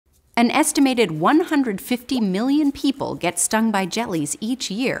An estimated 150 million people get stung by jellies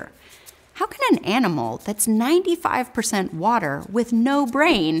each year. How can an animal that's 95% water with no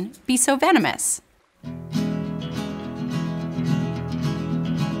brain be so venomous?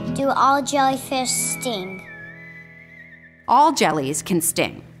 Do all jellyfish sting? All jellies can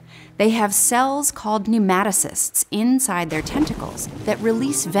sting. They have cells called nematocysts inside their tentacles that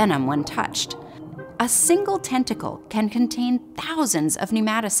release venom when touched. A single tentacle can contain thousands of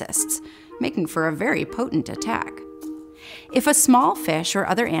nematocysts, making for a very potent attack. If a small fish or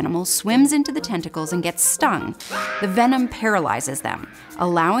other animal swims into the tentacles and gets stung, the venom paralyzes them,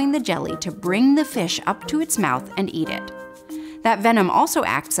 allowing the jelly to bring the fish up to its mouth and eat it. That venom also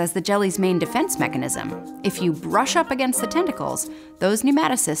acts as the jelly's main defense mechanism. If you brush up against the tentacles, those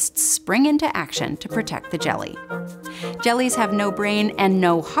nematocysts spring into action to protect the jelly. Jellies have no brain and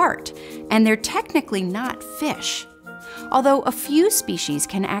no heart, and they're technically not fish. Although a few species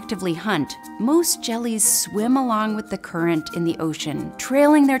can actively hunt, most jellies swim along with the current in the ocean,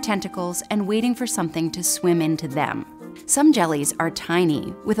 trailing their tentacles and waiting for something to swim into them. Some jellies are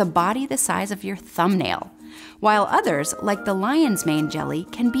tiny, with a body the size of your thumbnail, while others, like the lion's mane jelly,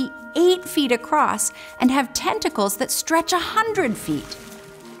 can be 8 feet across and have tentacles that stretch 100 feet.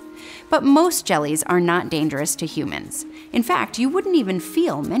 But most jellies are not dangerous to humans. In fact, you wouldn't even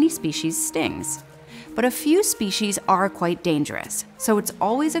feel many species' stings. But a few species are quite dangerous, so it's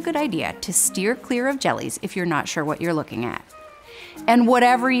always a good idea to steer clear of jellies if you're not sure what you're looking at. And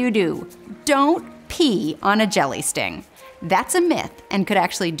whatever you do, don't pee on a jelly sting. That's a myth and could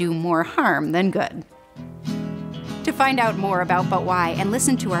actually do more harm than good. To find out more about But Why and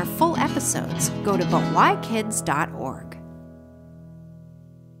listen to our full episodes, go to butwhykids.org.